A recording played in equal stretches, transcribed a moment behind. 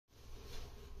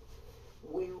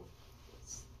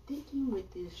sticking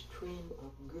with this trend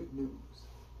of good news.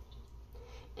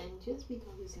 And just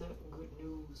because it's not good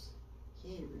news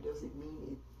here doesn't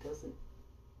mean it doesn't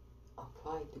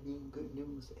apply to being good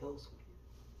news elsewhere.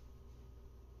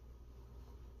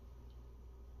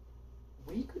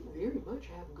 We could very much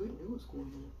have good news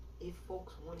going on if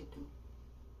folks wanted to.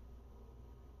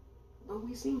 But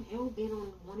we seem hell-bent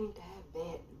on wanting to have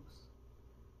bad news.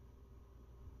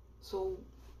 So,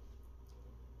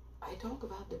 I talk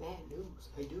about the bad news,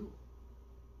 I do.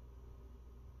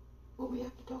 But we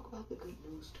have to talk about the good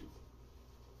news too.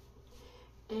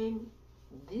 And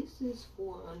this is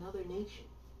for another nation.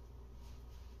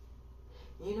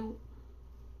 You know,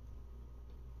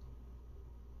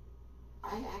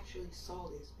 I actually saw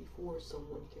this before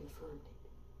someone confirmed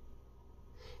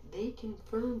it. They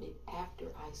confirmed it after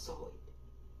I saw it.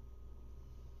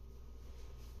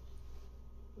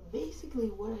 Basically,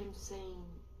 what I'm saying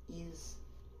is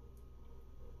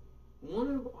one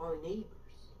of our neighbors,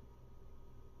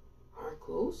 our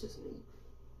closest neighbor,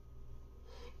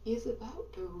 is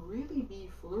about to really be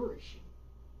flourishing.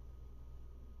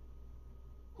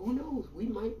 Who knows? We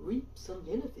might reap some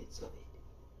benefits of it.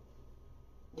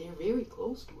 They're very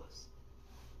close to us.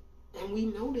 And we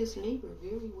know this neighbor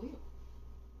very well.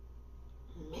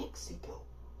 Mexico.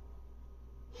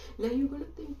 Now you're going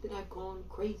to think that I've gone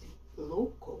crazy,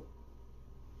 loco.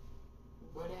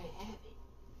 But I haven't.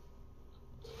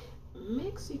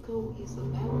 Mexico is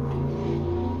about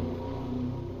to,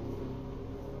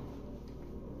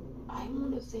 I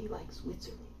want to say like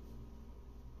Switzerland.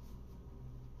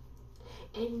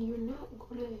 And you're not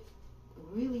going to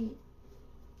really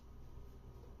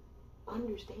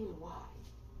understand why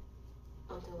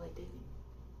until I tell you.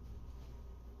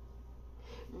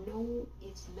 No,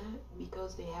 it's not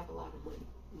because they have a lot of money.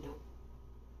 No.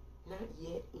 Not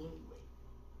yet anyway.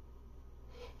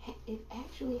 It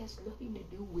actually has nothing to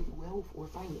do with wealth or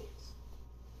finance,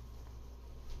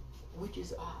 which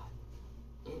is odd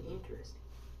and interesting.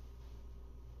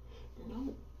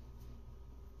 No.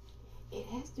 It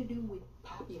has to do with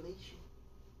population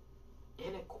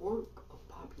and a quirk of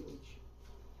population.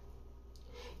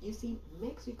 You see,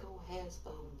 Mexico has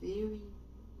a very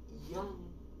young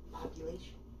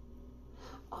population.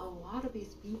 A lot of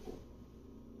its people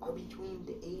are between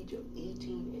the age of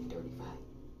 18 and 35.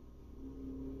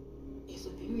 It's a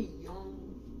very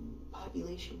young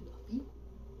population of people.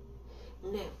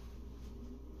 Now,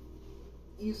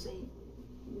 you say,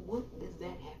 what does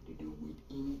that have to do with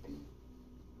anything?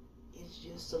 It's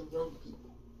just some young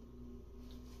people.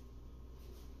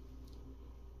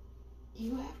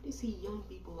 You have to see young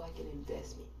people like an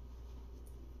investment.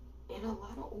 And a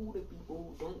lot of older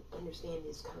people don't understand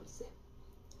this concept.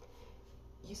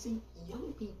 You see,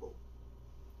 young people,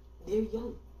 they're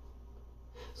young.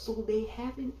 So they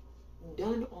haven't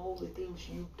done all the things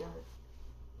you've done.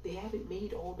 They haven't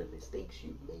made all the mistakes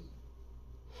you've made.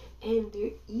 And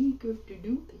they're eager to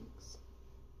do things.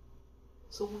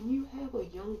 So when you have a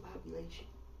young population,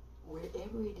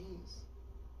 wherever it is,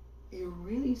 you're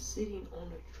really sitting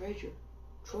on a treasure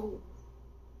trove.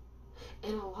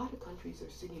 And a lot of countries are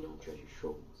sitting on treasure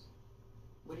troves.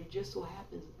 But it just so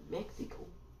happens Mexico,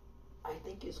 I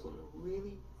think, is going to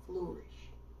really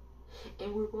flourish.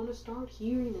 And we're going to start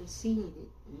hearing and seeing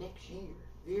it next year,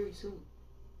 very soon.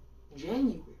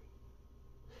 January.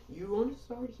 You're going to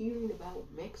start hearing about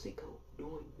Mexico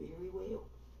doing very well.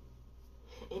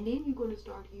 And then you're going to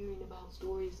start hearing about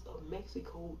stories of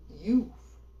Mexico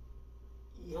youth,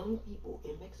 young people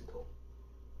in Mexico,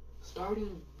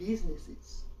 starting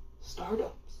businesses,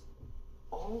 startups,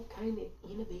 all kind of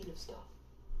innovative stuff.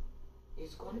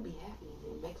 It's going to be happening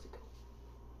in Mexico.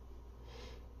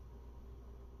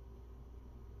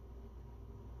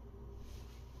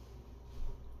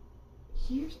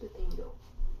 Here's the thing though.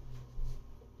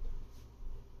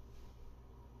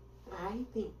 I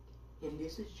think, and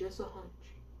this is just a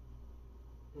hunch,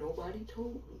 nobody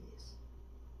told me this,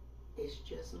 it's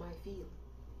just my feeling.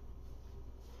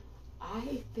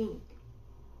 I think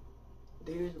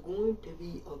there's going to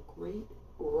be a great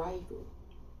rivalry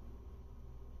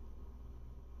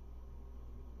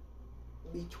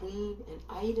between an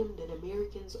item that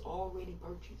Americans already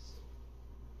purchased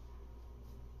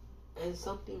and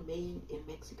something made in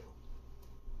Mexico.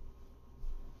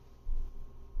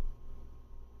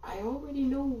 I already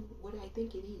know what I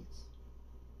think it is.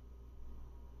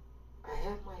 I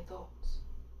have my thoughts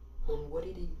on what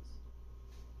it is.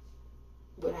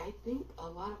 But I think a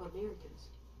lot of Americans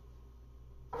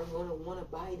are going to want to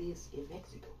buy this in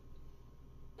Mexico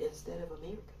instead of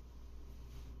America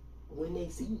when they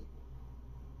see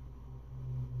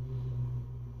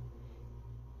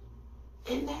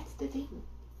it. And that's the thing.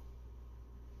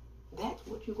 That's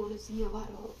what you're you're going to see a lot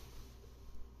of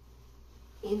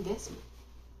investment.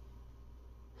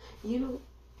 You know,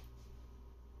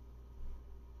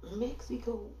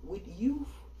 Mexico with youth,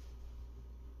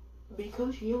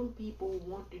 because young people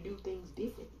want to do things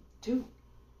differently too.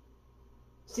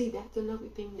 See, that's another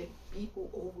thing that people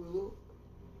overlook.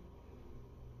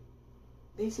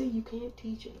 They say you can't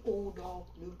teach an old dog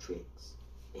new tricks.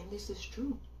 And this is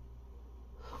true.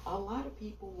 A lot of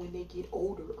people, when they get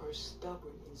older, are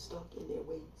stubborn and stuck in their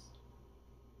ways.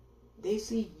 They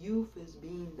see youth as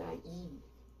being naive.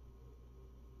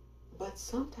 But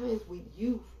sometimes with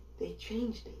youth, they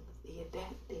change things. They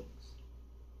adapt things.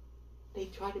 They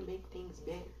try to make things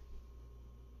better.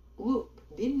 Look,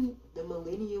 didn't the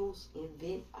millennials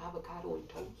invent avocado and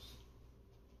toast?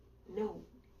 No,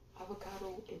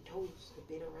 avocado and toast have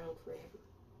been around forever.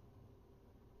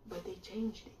 But they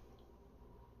changed it.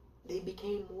 They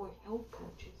became more health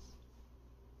conscious.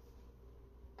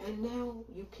 And now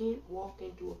you can't walk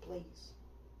into a place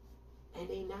and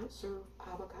they not serve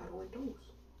avocado and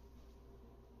toast.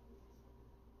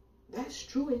 That's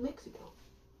true in Mexico.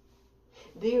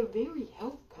 They're very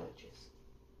health conscious.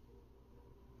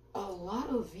 A lot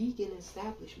of vegan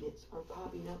establishments are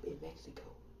popping up in Mexico.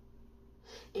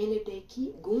 And if they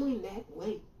keep going that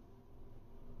way,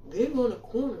 they're going to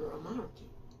corner a market.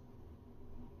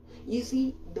 You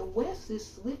see, the West is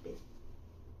slipping.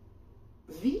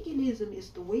 Veganism is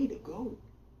the way to go.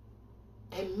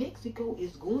 And Mexico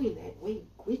is going that way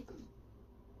quickly.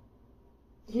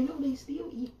 You know, they still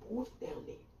eat pork down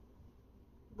there.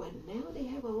 But now they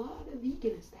have a lot of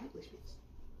vegan establishments.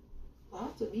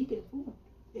 Lots of vegan food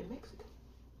in Mexico.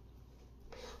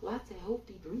 Lots of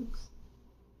healthy drinks.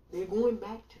 They're going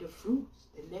back to the fruits,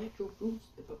 the natural fruits,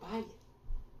 the papaya,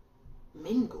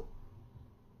 mango,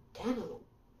 cantaloupe,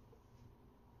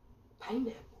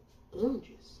 pineapple,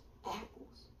 oranges,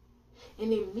 apples.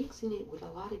 And they're mixing it with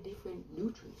a lot of different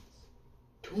nutrients.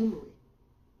 Turmeric,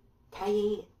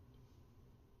 cayenne.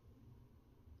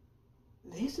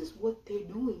 This is what they're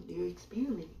doing. They're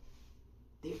experimenting.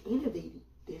 They're innovating.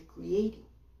 They're creating.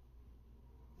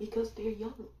 Because they're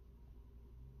young.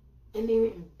 And they're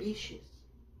ambitious.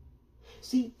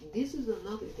 See, this is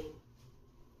another thing.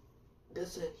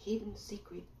 There's a hidden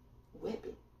secret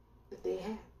weapon that they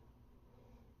have.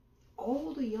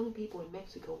 All the young people in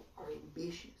Mexico are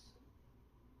ambitious.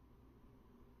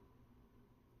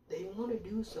 They want to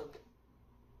do something.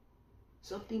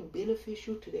 Something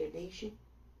beneficial to their nation,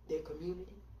 their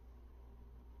community,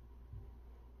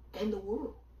 and the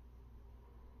world.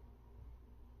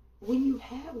 When you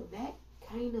have that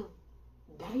kind of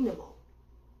dynamo,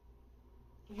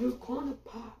 you're going to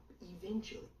pop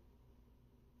eventually.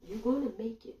 You're going to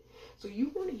make it. So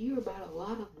you're going to hear about a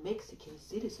lot of Mexican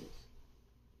citizens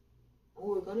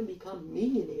who are going to become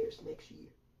millionaires next year.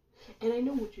 And I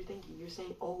know what you're thinking. You're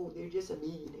saying, oh, they're just a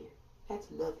millionaire.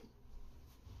 That's nothing.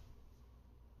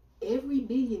 Every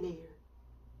billionaire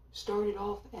started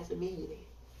off as a millionaire.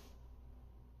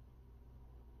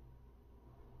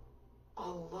 A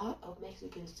lot of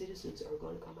Mexican citizens are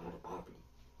going to come out of poverty.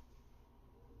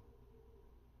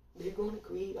 They're going to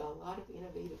create a lot of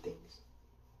innovative things.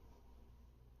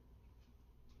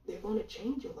 They're going to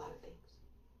change a lot of things.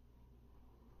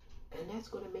 And that's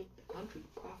going to make the country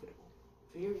profitable,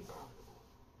 very profitable.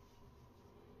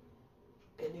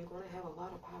 And they're going to have a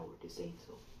lot of power to say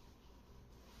so.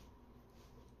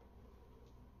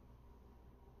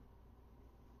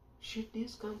 Should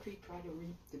this country try to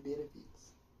reap the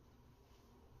benefits?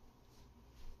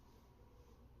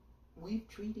 We've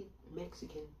treated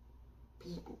Mexican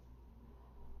people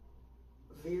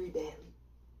very badly.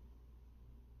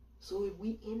 So if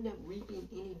we end up reaping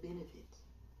any benefits,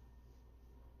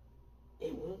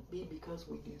 it won't be because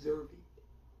we deserve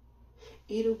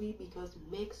it. It'll be because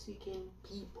Mexican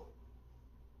people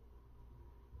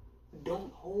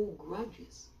don't hold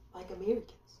grudges like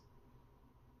Americans.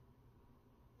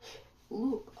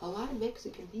 Look, a lot of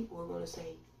Mexican people are going to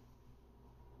say,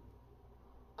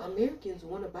 Americans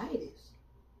want to buy this.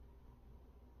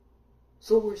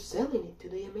 So we're selling it to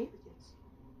the Americans.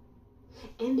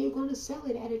 And they're going to sell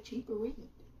it at a cheaper rate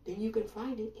than you can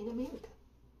find it in America.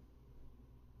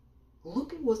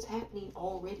 Look at what's happening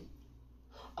already.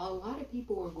 A lot of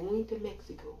people are going to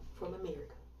Mexico from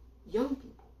America. Young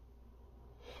people.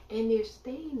 And they're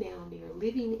staying down there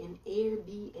living in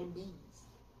Airbnbs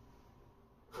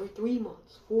for 3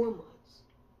 months, 4 months.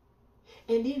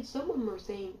 And then some of them are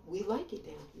saying, we like it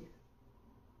down here.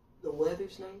 The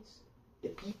weather's nice. The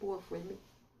people are friendly.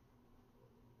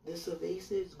 The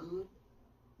cerveza is good.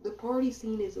 The party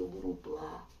scene is a little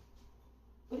blah.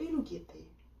 But it'll get there.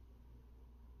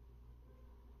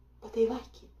 But they like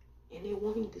it. And they're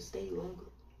wanting to stay longer.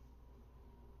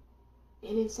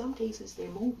 And in some cases, they're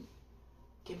moving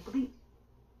completely.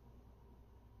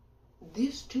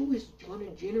 This too is going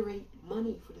to generate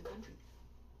money for the country.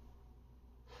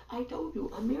 I told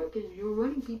you, Americans, you're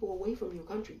running people away from your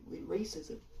country with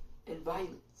racism and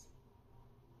violence.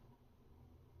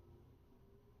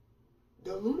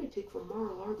 The lunatic from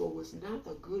Mar-a-Lago was not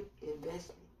a good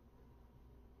investment.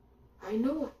 I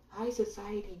know high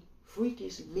society,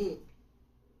 freakish men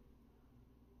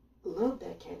love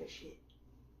that kind of shit.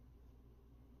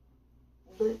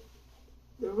 But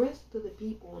the rest of the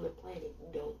people on the planet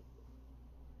don't.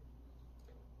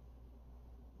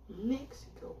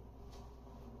 Mexico.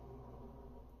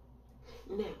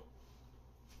 Now,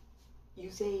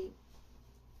 you say,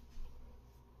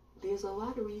 there's a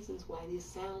lot of reasons why this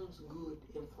sounds good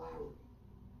and flowery,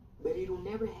 but it'll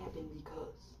never happen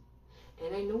because.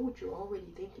 And I know what you're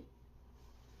already thinking.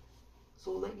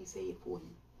 So let me say it for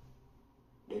you.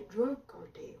 The drug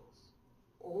cartels.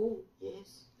 Oh,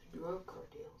 yes, the drug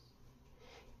cartels.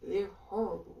 They're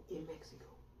horrible in Mexico.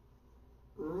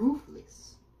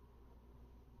 Ruthless.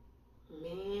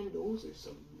 Man, those are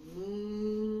some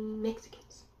mean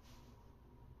Mexicans.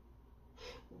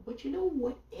 But you know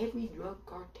what every drug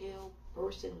cartel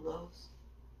person loves?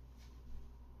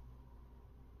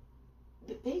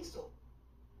 The peso.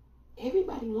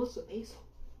 Everybody wants a peso.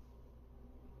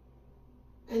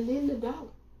 And then the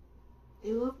dollar.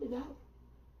 They love the dollar.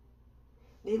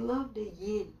 They love the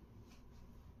yen.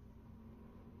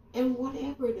 And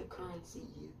whatever the currency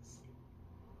is.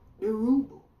 The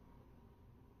ruble.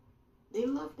 They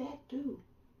love that too.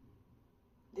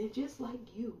 They're just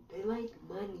like you. They like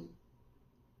money.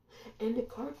 And the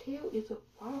cartel is a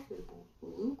profitable,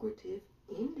 lucrative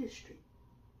industry.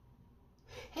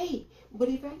 Hey, but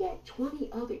if I got 20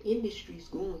 other industries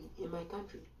going in my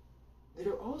country that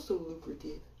are also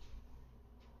lucrative,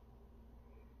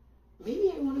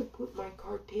 maybe I want to put my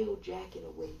cartel jacket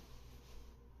away.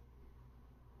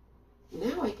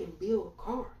 Now I can build a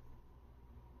car.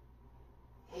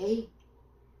 Hey,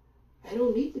 I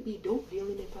don't need to be dope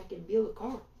dealing if I can build a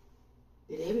car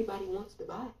that everybody wants to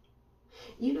buy.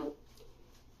 You know,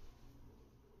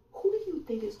 who do you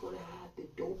think is going to have the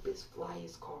dopest,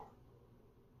 flyest car?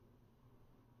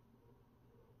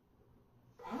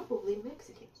 Probably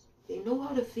Mexicans. They know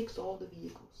how to fix all the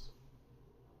vehicles.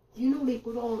 You know, they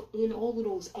put in all of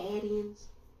those add-ins.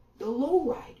 The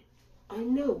lowrider, I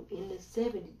know, in the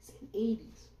 70s and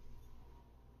 80s,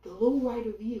 the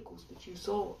lowrider vehicles that you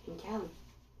saw in Cali,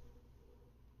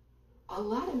 a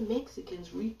lot of Mexicans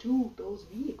retooled those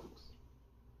vehicles.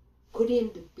 Put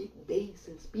in the big bass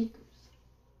and speakers,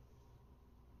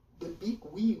 the big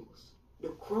wheels, the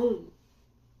chrome,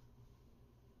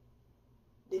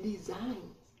 the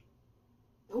designs.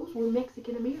 Those were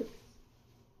Mexican Americans.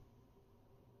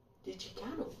 The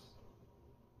Chicanos.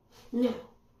 Now,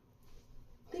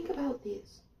 think about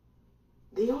this.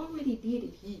 They already did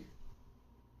it here.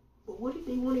 But what did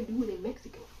they want to do it in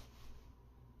Mexico?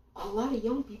 A lot of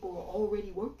young people are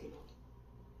already working on it.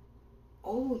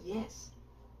 Oh, yes.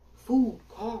 Food,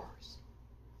 cars,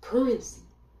 currency,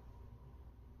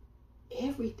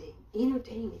 everything,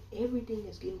 entertainment, everything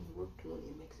is getting worked on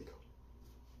in Mexico.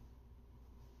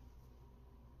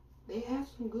 They have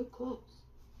some good clothes.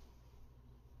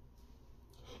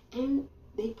 And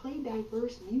they play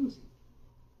diverse music.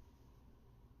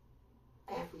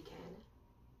 Africana.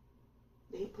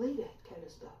 They play that kind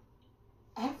of stuff.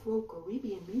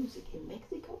 Afro-Caribbean music in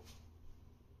Mexico?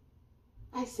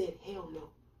 I said, hell no.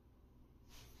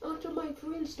 Until my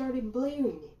friends started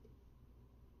blaring it.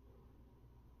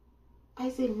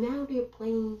 I said, now they're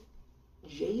playing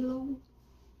J-Lo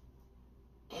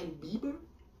and Bieber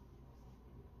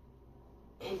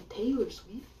and Taylor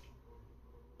Swift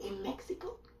in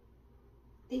Mexico?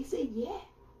 They said, yeah.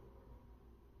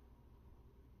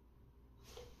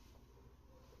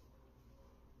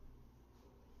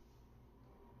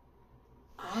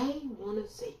 I want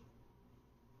to say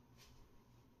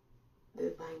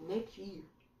that by next year,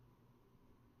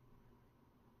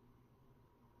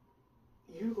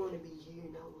 you're going to be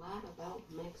hearing a lot about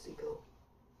Mexico.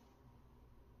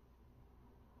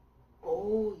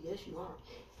 Oh, yes, you are.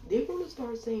 They're going to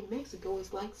start saying Mexico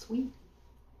is like Sweden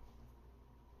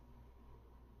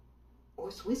or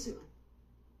Switzerland.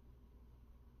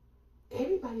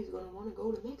 Everybody's going to want to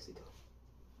go to Mexico.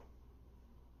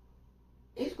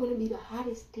 It's going to be the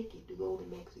hottest ticket to go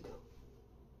to Mexico.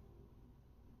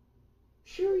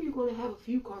 Sure, you're going to have a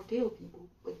few cartel people,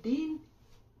 but then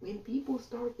when people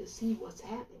start to see what's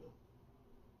happening,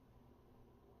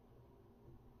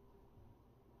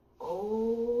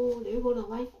 oh, they're going to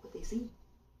like what they see.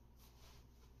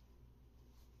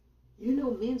 You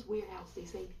know, Men's Warehouse, they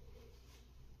say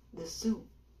the suit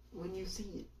when you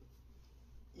see it.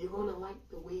 You're going to like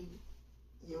the way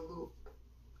you look.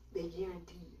 They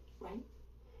guarantee it, right?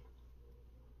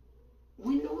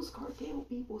 When those cartel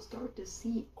people start to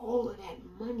see all of that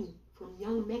money from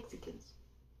young Mexicans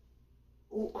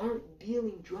who aren't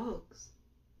dealing drugs,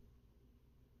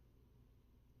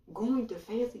 going to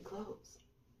fancy clubs,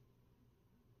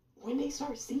 when they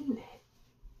start seeing that,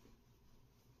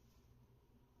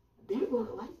 they're going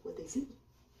to like what they see.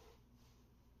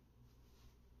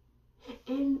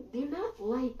 And they're not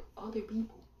like other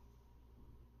people.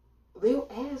 They'll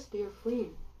ask their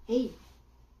friend, hey,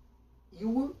 you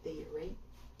work there, right?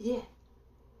 Yeah.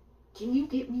 Can you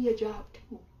get me a job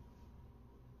too?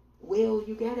 Well,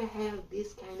 you gotta have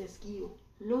this kind of skill.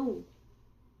 No.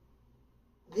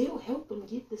 They'll help them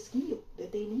get the skill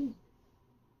that they need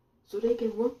so they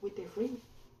can work with their friend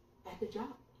at the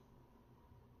job.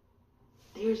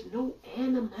 There's no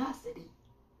animosity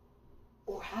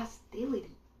or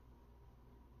hostility.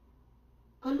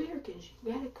 Americans,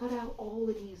 you gotta cut out all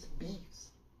of these beefs.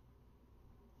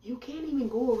 You can't even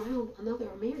go around another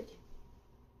American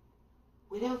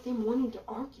without them wanting to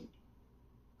argue,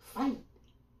 fight.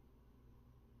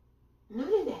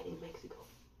 None of that in Mexico.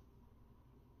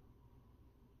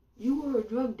 You were a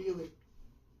drug dealer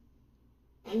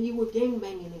and you were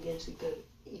gangbanging against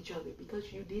each other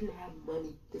because you didn't have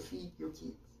money to feed your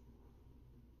kids.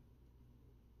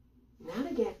 Now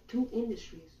they got two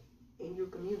industries in your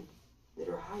community that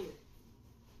are hired.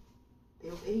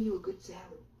 They'll pay you a good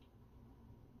salary.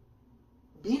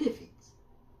 Benefits.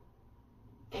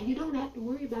 And you don't have to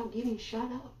worry about getting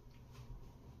shot up.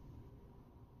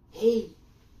 Hey,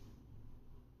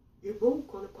 you're both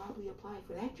going to probably apply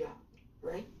for that job,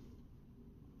 right?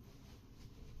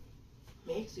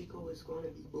 Mexico is going to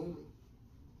be booming.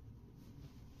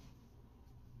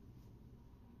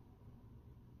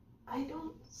 I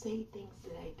don't say things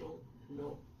that I don't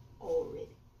know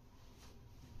already.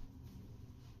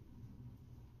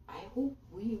 I hope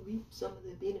we reap some of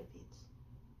the benefits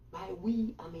by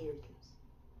we Americans.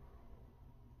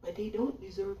 But they don't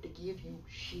deserve to give you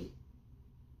shit,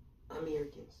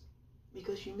 Americans,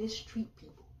 because you mistreat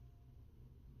people.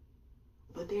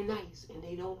 But they're nice and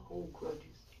they don't hold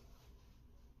grudges.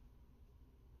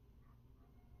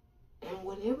 And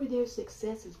whatever their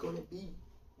success is going to be,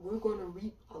 we're going to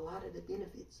reap a lot of the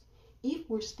benefits. If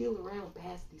we're still around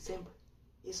past December,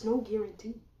 it's no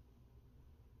guarantee.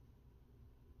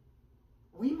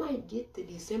 We might get to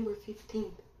December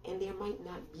 15th and there might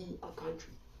not be a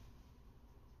country.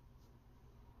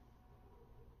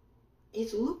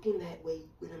 It's looking that way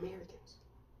with Americans.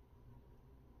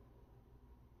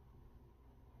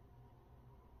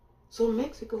 So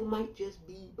Mexico might just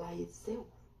be by itself.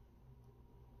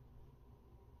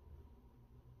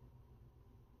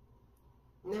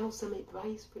 Now some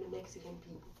advice for the Mexican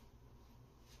people.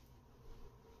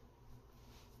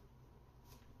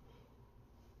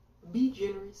 Be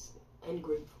generous and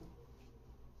grateful.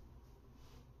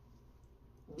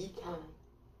 Be kind.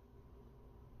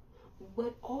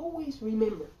 But always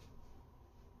remember,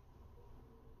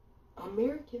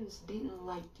 Americans didn't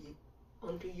like you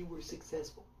until you were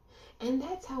successful. And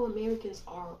that's how Americans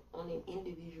are on an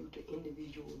individual to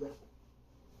individual level.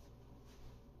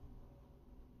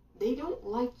 They don't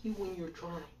like you when you're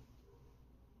trying.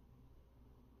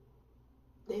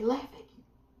 They laugh at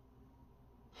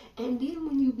you. And then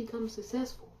when you become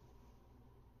successful,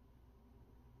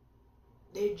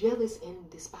 they're jealous and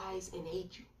despise and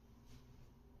hate you.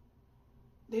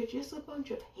 They're just a bunch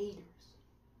of haters.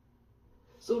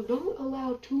 So don't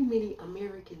allow too many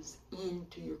Americans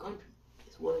into your country,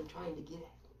 is what I'm trying to get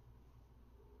at.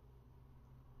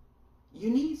 You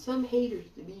need some haters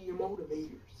to be your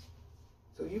motivators.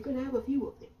 So you can have a few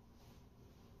of them.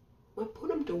 But put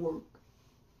them to work.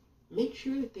 Make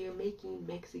sure that they're making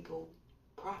Mexico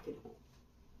profitable.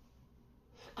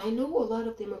 I know a lot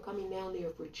of them are coming down there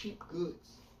for cheap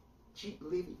goods, cheap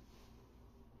living.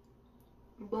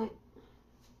 But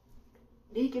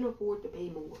they can afford to pay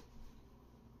more.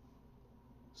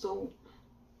 So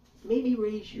maybe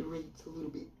raise your rates a little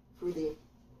bit for them.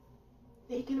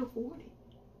 They can afford it.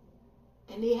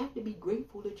 And they have to be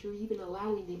grateful that you're even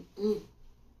allowing them in.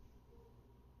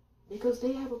 Because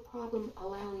they have a problem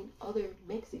allowing other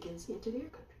Mexicans into their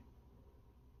country.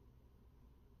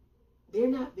 They're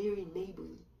not very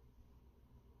neighborly,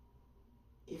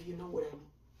 if you know what I mean.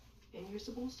 And you're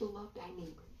supposed to love thy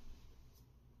neighbor.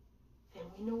 And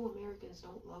we know Americans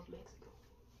don't love Mexico.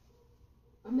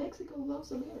 But Mexico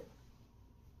loves America.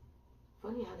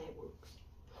 Funny how that works.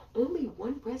 Only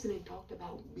one president talked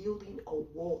about building a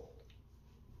wall.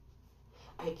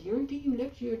 I guarantee you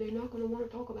next year they're not going to want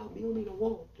to talk about building a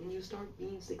wall when you start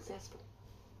being successful.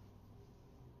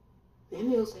 Then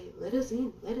they'll say, let us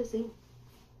in, let us in.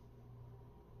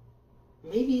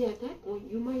 Maybe at that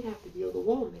point you might have to build a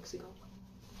wall, Mexico.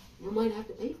 You might have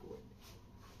to pay for it.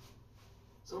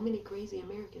 So many crazy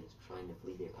Americans trying to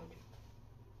flee their country.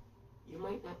 You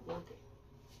might not want it.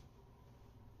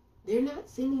 They're not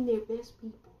sending their best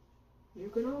people. You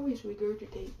can always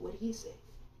regurgitate what he said.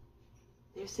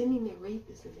 They're sending their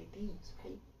rapists and their thieves,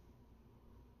 right?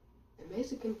 The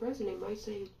Mexican president might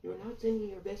say, you're not sending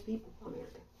your best people,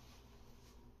 America.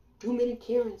 Too many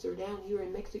Karens are down here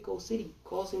in Mexico City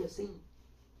causing a scene.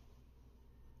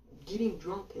 Getting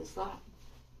drunk and sloppy.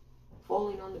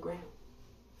 Falling on the ground.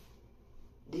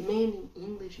 Demanding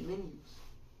English menus.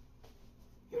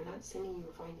 You're not sending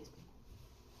your finest people.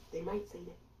 They might say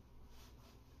that.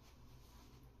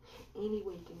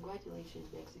 Anyway, congratulations,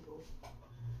 Mexico.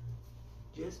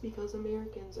 Just because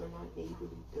Americans are not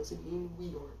neighborly doesn't mean we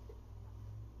aren't.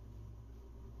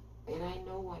 And I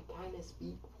know I kind of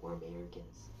speak for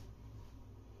Americans,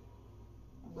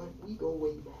 but we go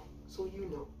way back, so you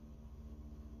know.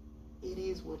 It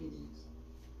is what it is.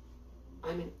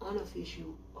 I'm an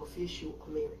unofficial, official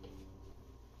American.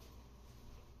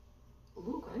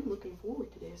 Look, I'm looking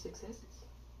forward to their successes.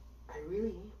 I really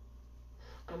am.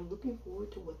 I'm looking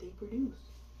forward to what they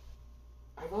produce.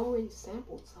 I've already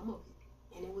sampled some of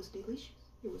it, and it was delicious.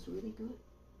 It was really good.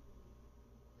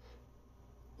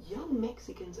 Young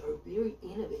Mexicans are very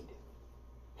innovative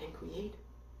and creative.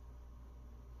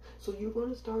 So you're going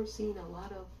to start seeing a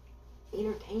lot of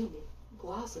entertainment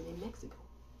blossom in Mexico.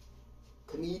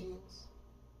 Comedians,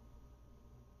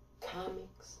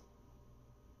 comics,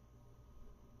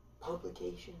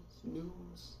 publications,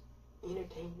 news,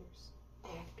 entertainers,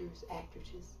 actors,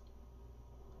 actresses.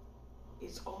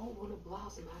 It's all going to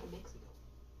blossom out of Mexico.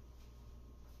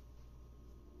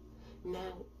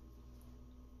 Now,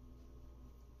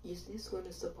 is this going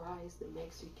to surprise the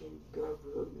Mexican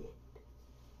government?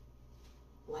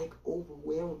 Like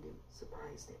overwhelmed them,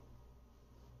 surprised them?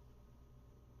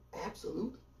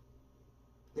 Absolutely.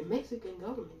 The Mexican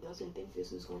government doesn't think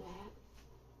this is going to happen.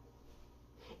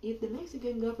 If the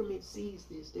Mexican government sees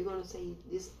this, they're going to say,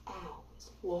 this owl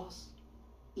is lost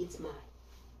its mind.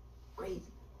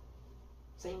 Crazy.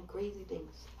 Saying crazy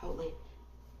things, outlandish.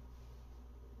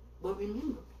 But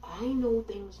remember, I know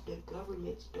things the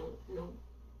governments don't know.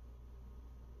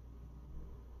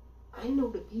 I know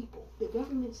the people. The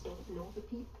governments don't know the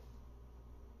people.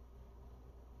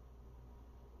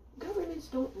 Governments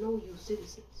don't know you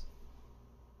citizens.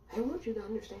 I want you to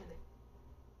understand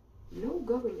that. No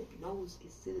government knows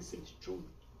its citizens truly.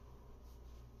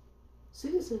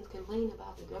 Citizens complain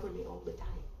about the government all the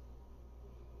time.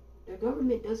 The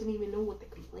government doesn't even know what the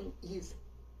complaint is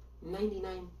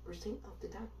 99% of the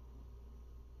time.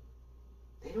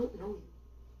 They don't know you.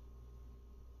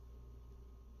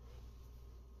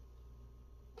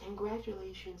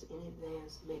 Congratulations in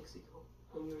advance, Mexico,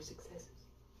 on your successes.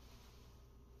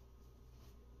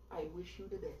 I wish you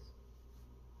the best.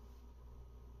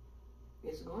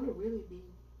 It's going to really be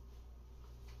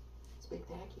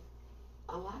spectacular.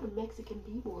 A lot of Mexican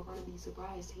people are going to be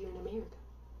surprised here in America.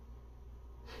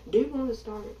 They're going to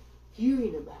start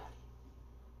hearing about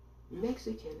it.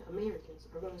 Mexican Americans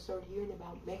are going to start hearing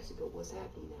about Mexico, what's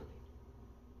happening down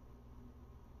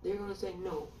there. They're going to say,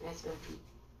 no, that's not true.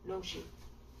 No shit.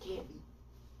 Can't be.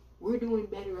 We're doing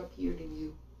better up here than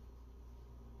you.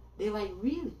 They're like,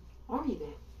 really? Are you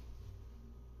that?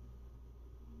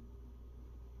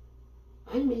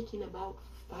 I'm making about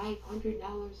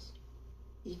 $500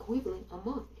 equivalent a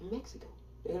month in Mexico.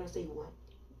 They're going to say, what?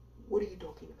 What are you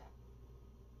talking about?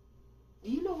 Do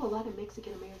you know a lot of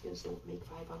Mexican Americans don't make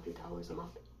 $500 a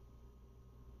month?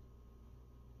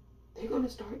 They're going to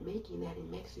start making that in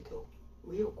Mexico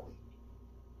real quick.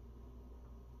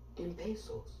 In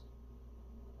pesos.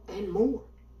 And more.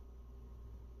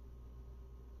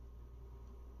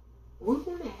 We're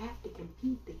going to have to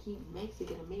compete to keep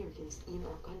Mexican Americans in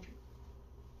our country.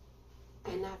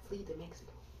 And not flee to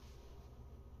Mexico.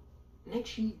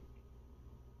 Next year.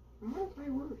 Mark my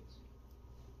words.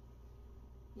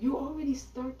 You already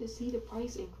start to see the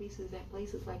price increases at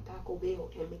places like Taco Bell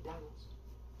and McDonald's.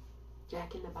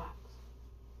 Jack in the Box.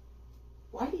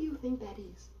 Why do you think that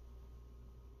is?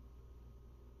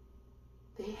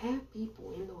 They have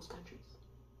people in those countries.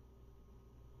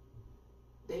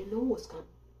 They know what's coming.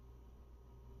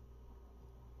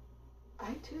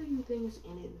 I tell you things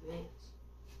in advance.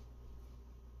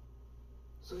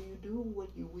 So you do what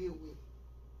you will with it.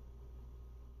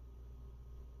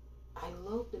 I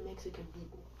love the Mexican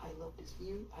people. I love the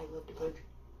spirit. I love the country.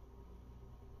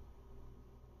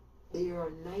 They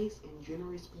are nice and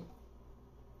generous people.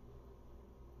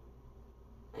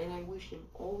 And I wish them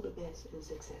all the best and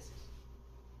successes.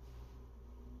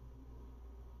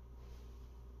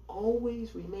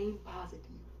 always remain positive.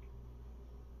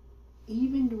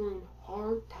 Even during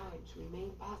hard times,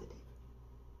 remain positive.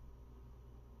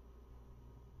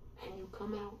 And you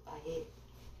come out ahead.